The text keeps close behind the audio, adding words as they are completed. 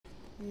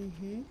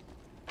Mm-hmm.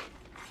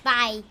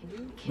 Bye.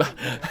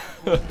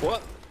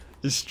 What?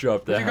 Just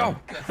drop that. Where'd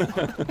you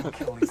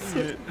go? Holy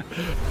shit.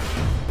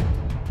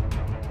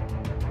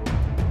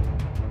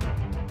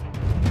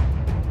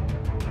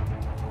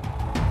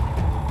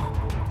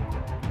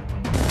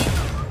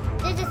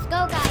 Let's just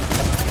go, guys.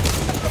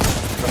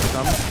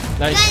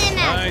 Nice. Gun him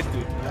out. Nice,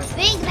 dude. Nice.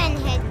 Wingman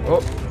head.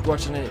 Oh,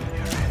 watching it.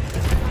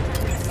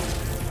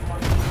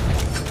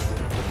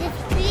 There's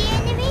 3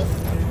 enemies?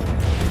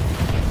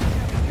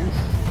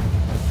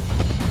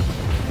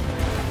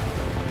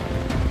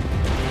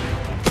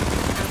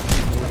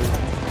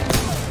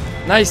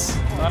 Nice.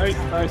 Nice,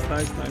 nice,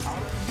 nice, nice.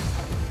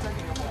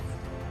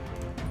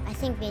 I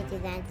think we need to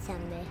land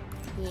somewhere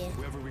here.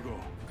 Wherever we go,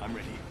 I'm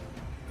ready.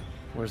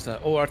 Where's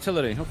that? Oh,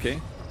 artillery.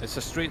 Okay. It's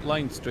a straight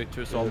line straight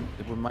to us all.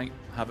 We might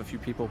have a few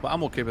people, but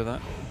I'm okay with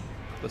that.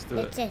 Let's do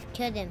Let's it. just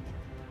kill them.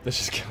 Let's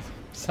just kill them.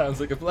 Sounds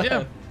like a plan.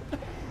 Yeah.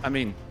 I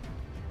mean,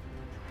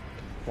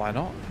 why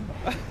not?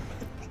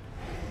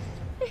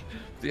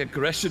 The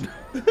aggression.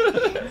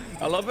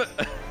 I love it.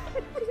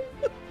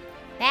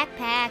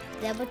 Backpack,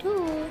 level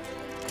 2.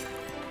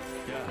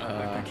 Yeah,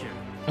 back here.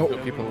 Oh,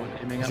 Got people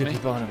aiming he's at got me.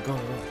 people on him. Go,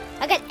 go.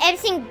 I got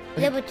everything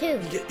level 2.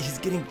 He's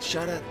getting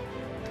shot at.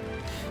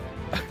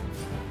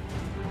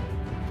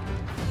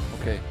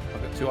 Okay,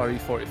 I've got 2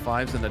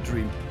 RE45s and a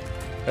dream.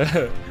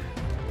 Yay!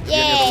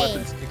 Any other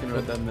weapons kicking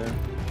around down there?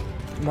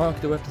 Mark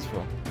the weapons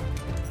for.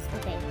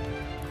 Okay.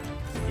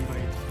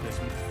 Invite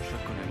placement,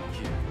 shotgun ammo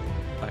here.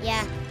 Nice.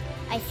 Yeah.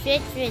 I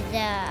switched with the...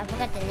 I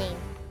forgot the name.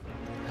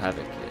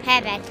 Havoc.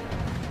 Havoc.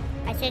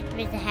 I switched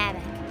with the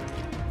Havoc.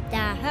 The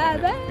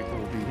Havoc? People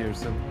will be here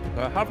soon.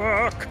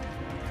 Havoc!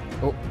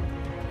 Oh,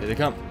 here they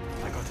come.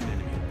 I got an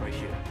enemy right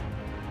here.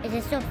 Is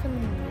there still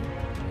someone new?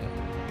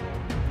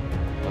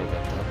 Oh,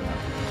 that top now.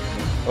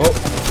 Oh!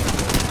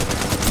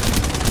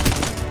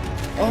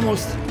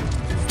 Almost!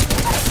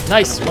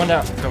 Nice! One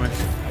down. Coming.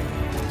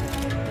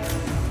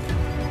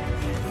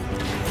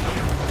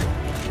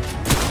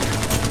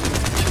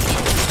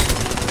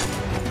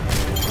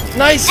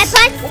 Nice! I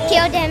punched,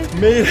 killed him.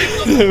 Made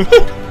him!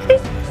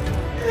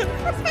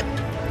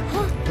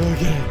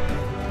 Okay.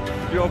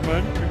 Good job,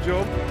 man. Good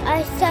job.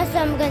 I saw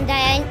someone gonna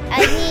die. I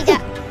need a...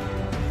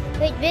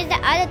 Wait, where's the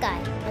other guy?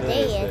 Oh,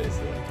 there he is.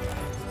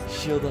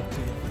 Shield up to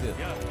you.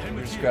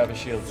 Helmet Just here. grab a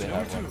shield they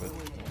have one with.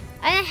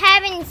 I don't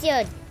have any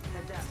shield.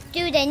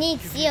 Dude, I need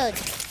shield.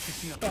 10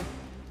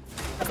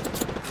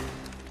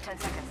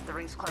 seconds, the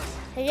ring's close.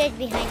 He's right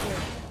behind you.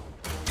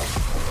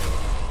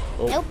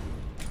 Oh. Nope.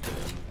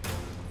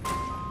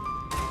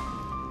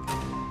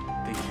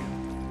 Thank you.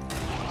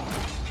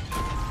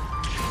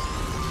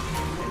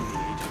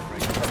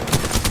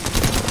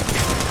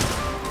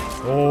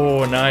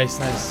 Oh, nice,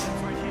 nice.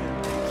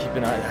 Keep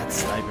an eye on that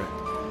sniper.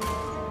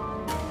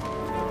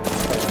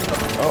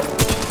 Oh.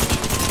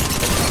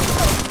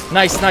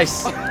 Nice,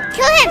 nice. Kill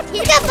him!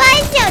 He's got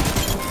body shield!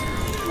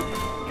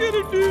 Get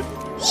him, dude.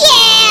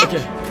 Yeah!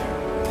 Okay.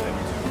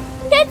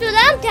 That's what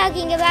I'm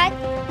talking about.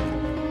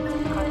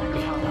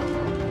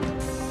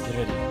 Get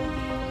ready.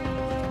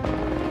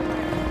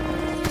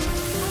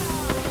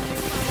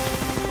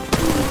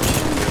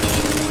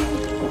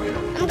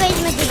 I'm going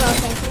to make the ball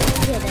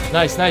kill them.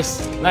 Nice,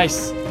 nice,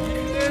 nice.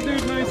 Yeah,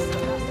 dude, nice.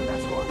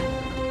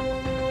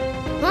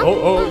 Huh?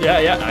 Oh, oh, yeah,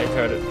 yeah, I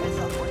heard it.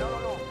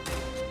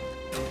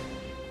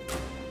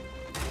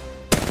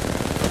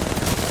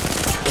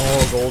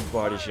 Oh, gold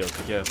body shield,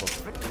 be careful.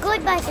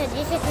 Good body shield,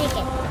 you should take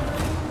it.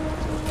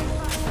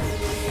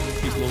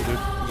 He's low, dude.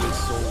 He is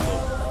so low.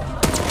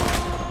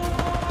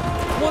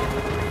 What?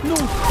 No.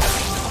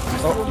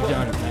 Oh, you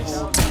down him, nice.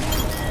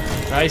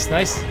 Nice,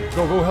 nice.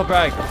 Go, go, help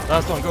Rag.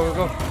 Last one, go,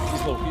 go, go.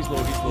 He's low, he's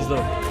low, he's low. He's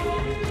low.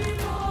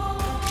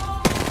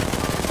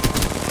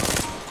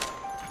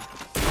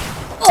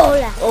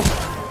 Hola. Oh.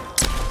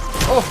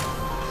 Oh.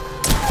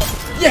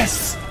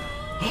 Yes!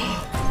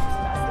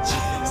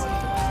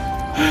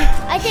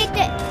 I take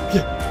the...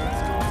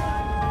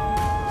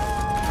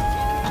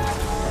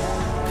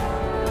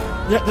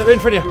 Yeah, they're in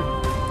front of you.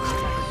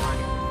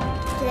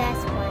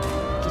 Last one.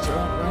 Get your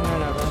arm,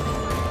 run.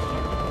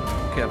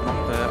 Okay, I've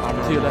knocked the armor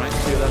To on your the left,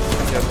 right. to your left.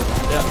 Be careful.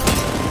 Yeah.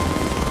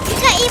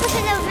 He's got evil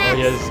shield over Oh, Max.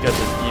 yeah, he's got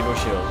the Evo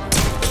shield.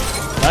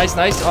 Nice,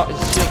 nice. Oh, his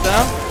shield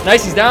down.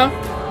 Nice, he's down.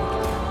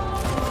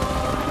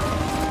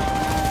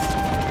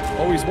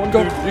 Oh, he's one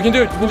Go. dude. You can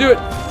do it. You can do it.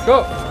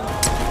 Go.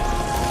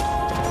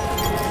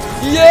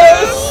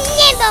 Yes!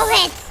 Nimble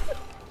hits.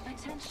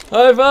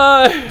 High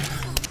five.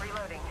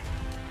 Reloading.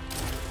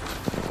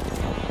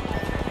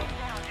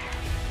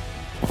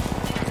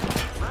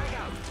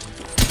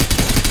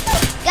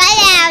 Got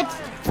out.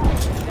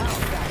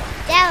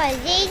 That was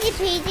easy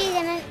peasy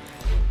lemon.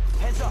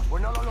 Heads up, we're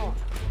not alone.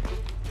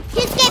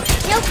 Just get...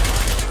 Nope.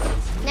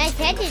 Nice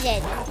head you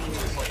did.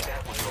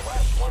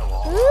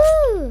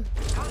 Ooh.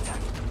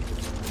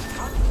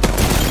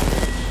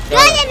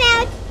 Got him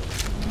out.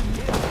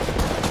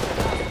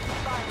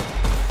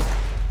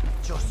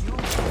 Just you.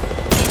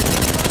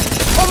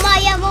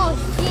 Omayamo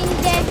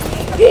shinde.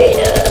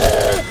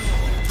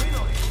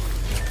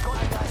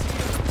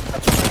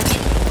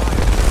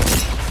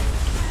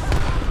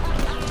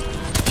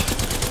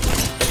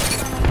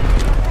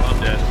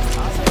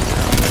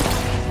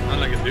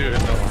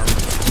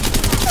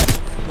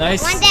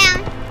 Nice. One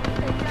down.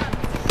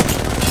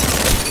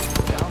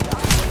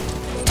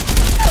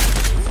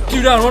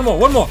 Two down. One more.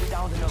 One more.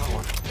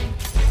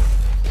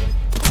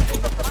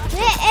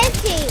 Where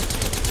is he?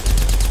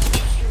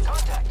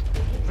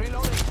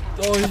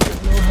 Oh, he's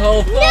got no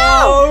health. No!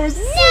 Oh, No!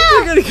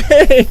 such a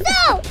good game.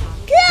 No!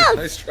 Close!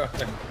 Nice try.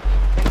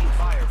 Taking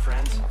fire,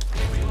 friends.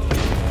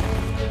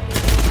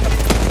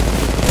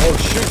 Oh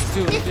shoot,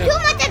 dude. There's Yeah. too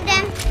much of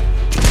them.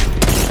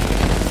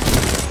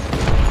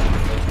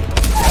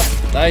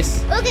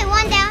 Nice. Okay,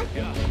 one down.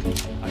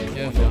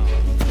 Careful.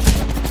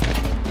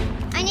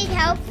 I need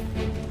help.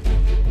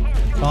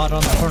 Bot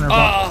on the corner. Bot.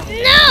 Ah!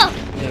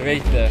 No! Yeah,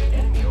 right there.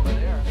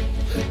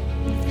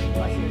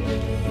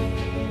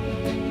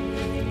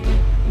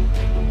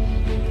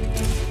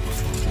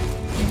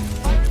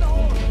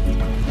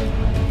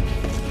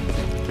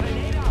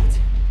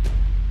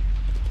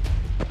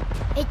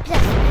 It's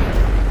just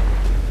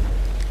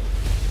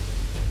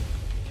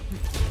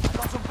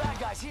Got some bad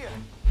guys here.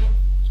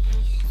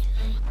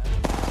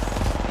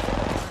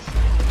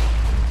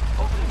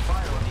 Opening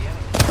fire on the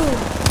enemy. boom,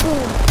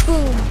 boom,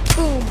 boom,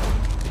 boom.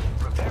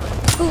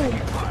 Boom,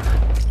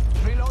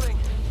 Reloading.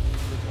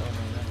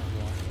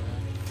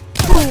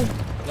 boom.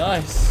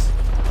 Nice.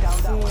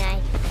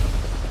 Nice.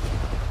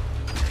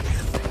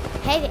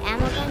 Heavy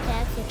ammo guns are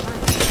actually fun.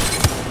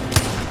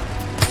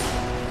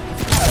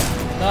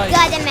 Nice.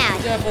 Got him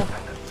out. Careful.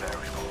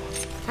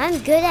 I'm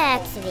good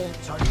at actually.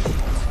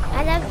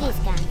 I love these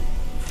guns.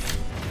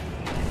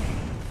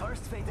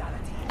 First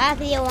fatality.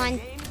 After one.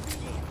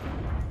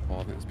 Oh, I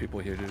think there's people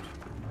here, dude.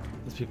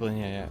 There's people in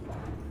here, yeah.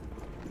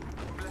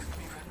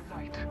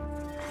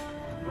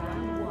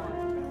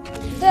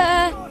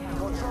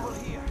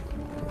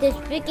 There's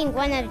freaking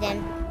one of them.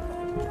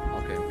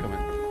 Okay, I'm coming.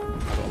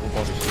 I've got a whole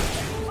body shield.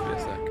 Just wait a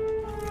sec.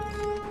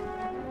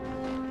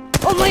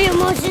 Oh my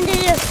emotion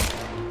did it.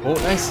 Oh,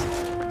 nice.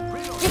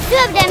 There's two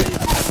of them.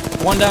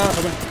 One down.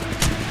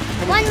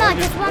 One more,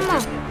 just one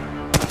more.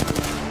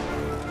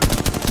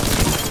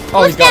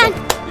 Oh, he's got down. it.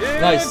 Yeah,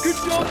 Nice. good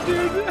job,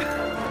 dude.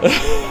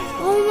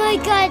 Oh my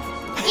god.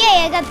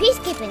 Yeah, I got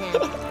peacekeeping now.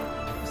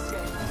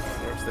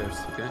 They're upstairs,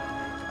 okay?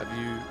 Have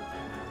you...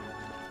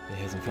 Yeah,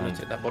 he's in Can you front.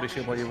 take that body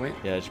shield while you wait?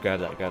 Yeah, just grab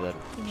that shield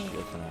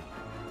for now.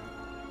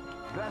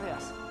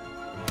 Gracias.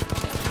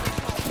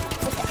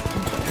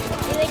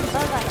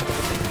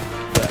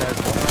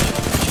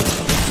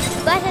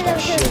 Boss of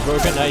those Shield two.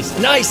 broken. Nice.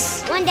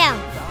 Nice. One down.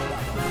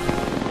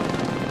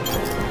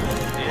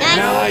 Nice.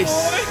 Nice.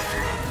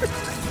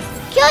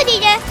 Kill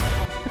leader.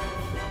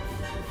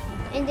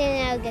 And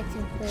then I'll get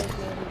some food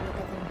maybe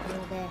because I'm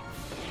hungry.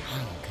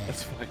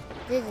 That's fine.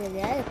 There's a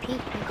lot of people.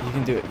 You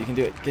can do it. You can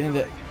do it. Get in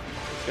there.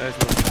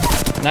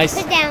 Guys,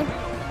 Nice. Put down.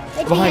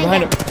 Put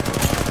Behind him.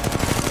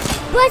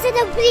 Boss of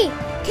the three.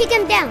 Take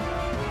him down.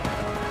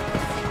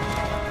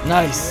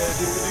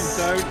 Nice.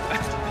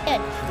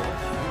 Good.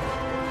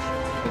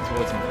 Get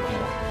towards him.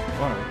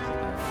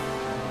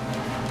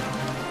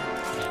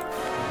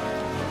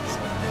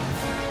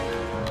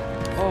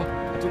 oh,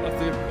 I don't know if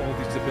all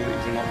these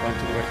abilities are not bound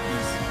to the right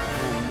keys.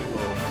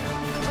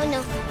 Oh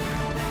no.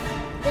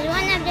 There's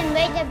one of them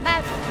right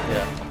about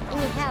Yeah. in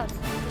your house.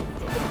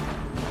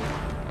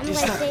 I'm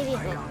gonna save you.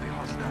 Then.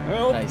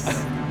 Help! Nice.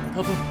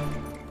 Help him.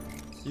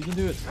 You can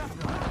do it.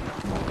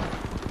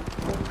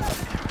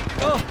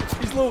 Oh,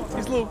 he's low,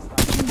 he's low.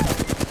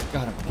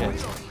 Got him. Okay.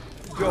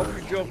 Good job,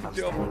 good job, good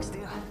job.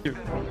 Here.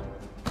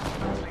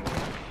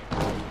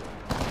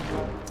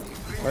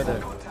 Right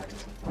there.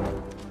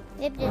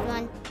 Yep, there's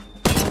one.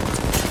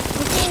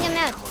 I'm seeing him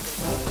out.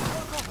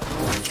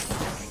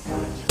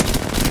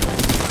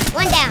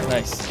 One down.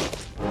 Nice.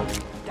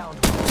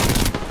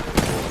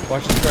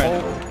 Watch his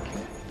friend.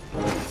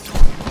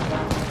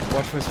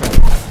 Watch for his friend.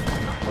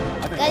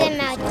 Got him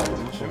out.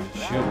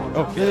 Shoot.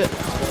 Oh, get it.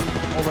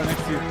 Oh, right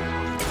next to you.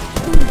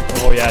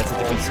 Oh yeah, it's a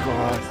different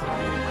squad.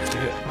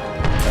 Shit.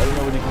 I don't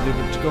know what you can do,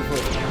 but just go for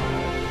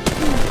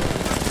it.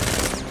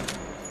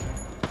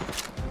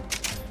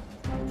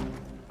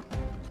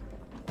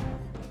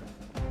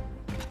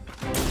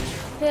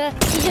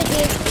 He's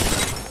okay.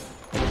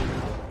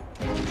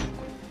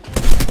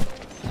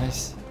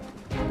 Nice.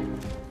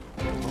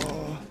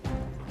 Oh.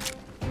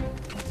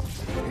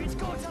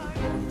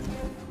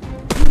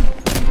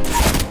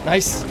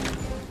 Nice.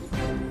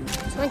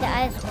 Went to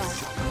other squad.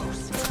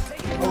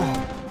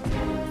 Oh.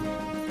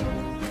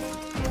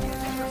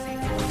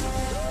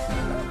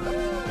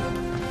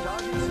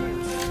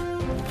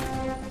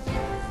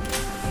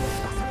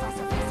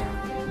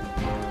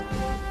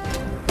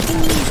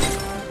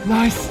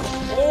 Nice.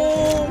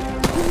 Oh.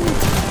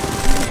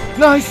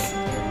 Nice.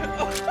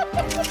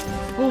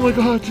 Oh my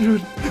god,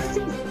 dude.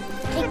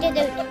 Take the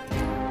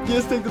loot.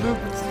 Yes, take the loop.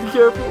 Be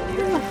careful.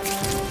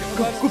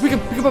 Go pick him.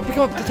 Pick him up. Pick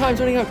him up. The time's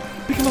running out.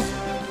 Pick him up.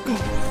 Go.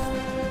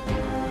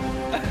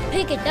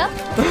 Pick it up.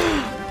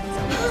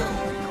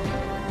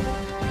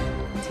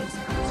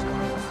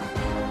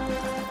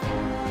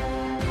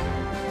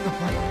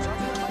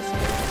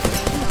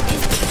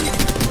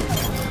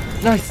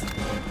 Nice.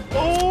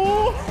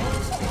 Oh.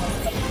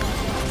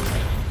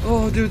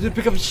 Oh, dude,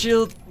 pick up a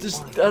shield.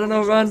 Just, I don't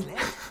know, run.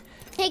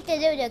 take the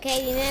loot, okay?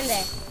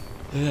 Remember.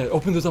 Yeah,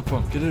 open those up for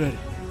him. Get it ready.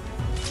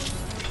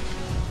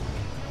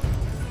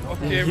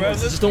 Okay, Yeah, well,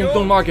 let's just go.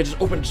 don't mark it. Just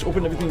open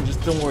everything.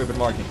 Just don't worry about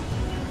marking.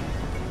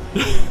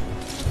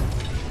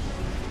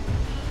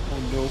 Oh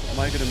no, am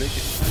I gonna make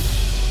it?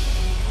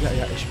 Yeah,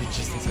 it should be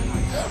just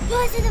inside.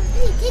 Boss of the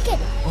fleet, take it.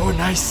 Oh,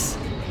 nice.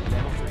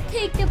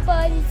 Take the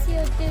body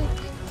shield, dude.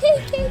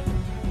 Take it.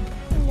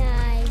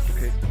 Nice.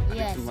 Okay,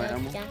 Yes, taking my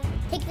ammo.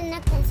 take the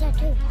knuckles out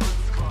too.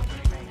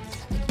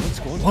 Let's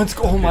go. Let's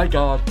go. Oh my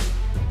god.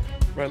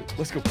 Right,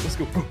 let's go. Let's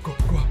go. Go.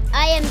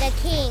 I am the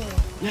king.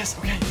 Yes,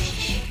 okay.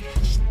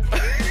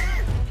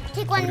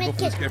 Take one I'm gonna go for medkit.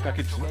 this care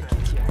package.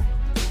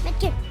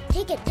 Medkit.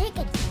 Take it.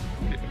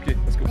 Okay,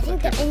 let's go I for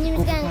think that the care. enemy's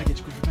Go for gonna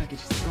package. Go for package.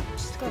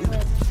 Just go go. for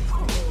it.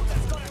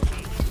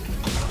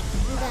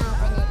 I'm gonna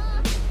open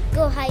it.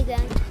 Go high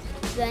ground.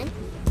 Run.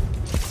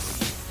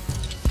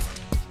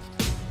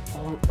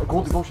 Oh, a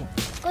gold devotion.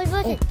 Go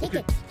bullshit. Take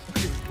it.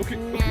 Okay.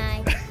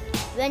 Nice.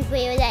 Run for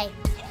your life.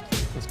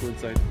 Let's go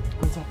inside.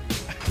 Go inside.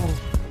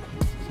 Oh.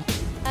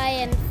 I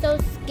am so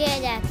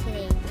scared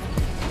actually.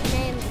 And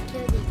I am the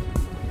kill these.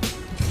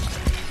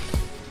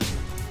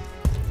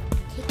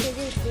 Take the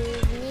loot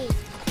you need.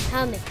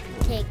 Helmet.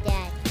 Take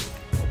that.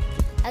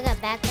 I got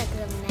backpack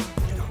with a map.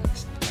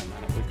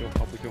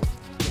 Up we go.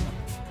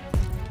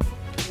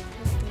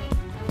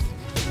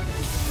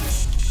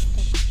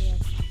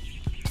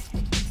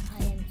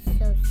 I am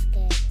so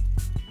scared.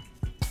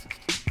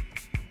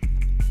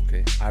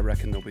 Okay, I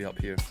reckon they'll be up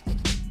here.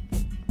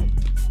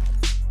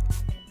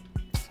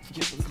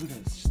 Yeah, look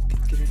at this.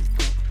 Just get ready.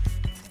 Go.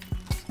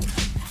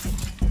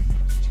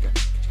 What you got?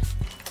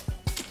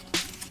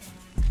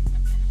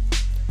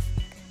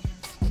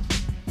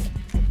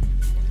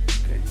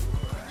 Okay.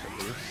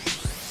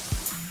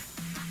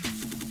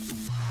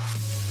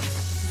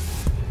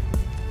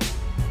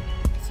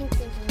 I think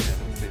there's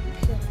something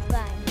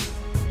goodbye.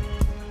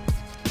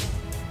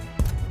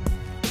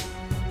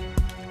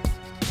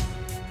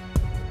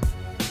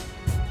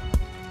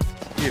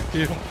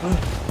 Here.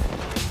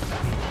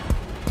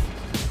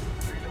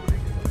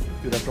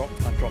 Dude, I've dropped.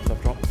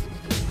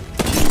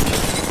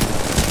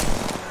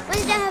 What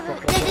does that have?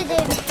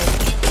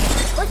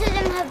 Both of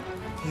them have.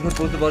 He's got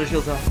both the body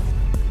shields out.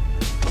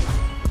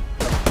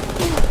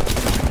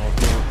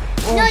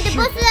 No, the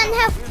both of them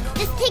have.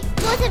 Just take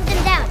both of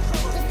them down.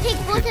 Just take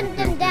both of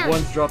them down.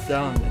 One's dropped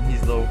down and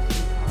he's low.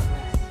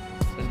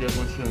 And the other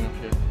one's healing up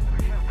here.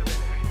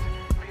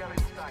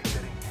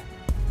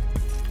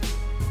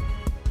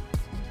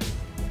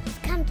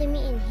 Just come to me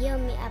and heal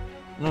me up.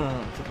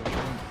 No, it's okay.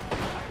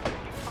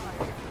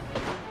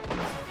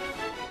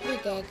 We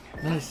did.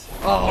 Nice.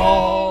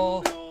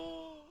 Oh!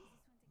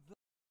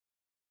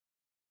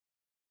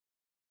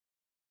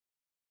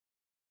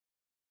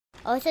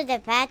 Also, the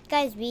fat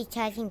guy's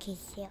recharging his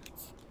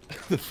shields.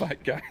 The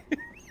fat guy.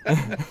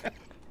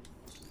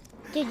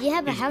 Dude, you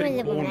have a He's helmet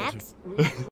big level bones. max?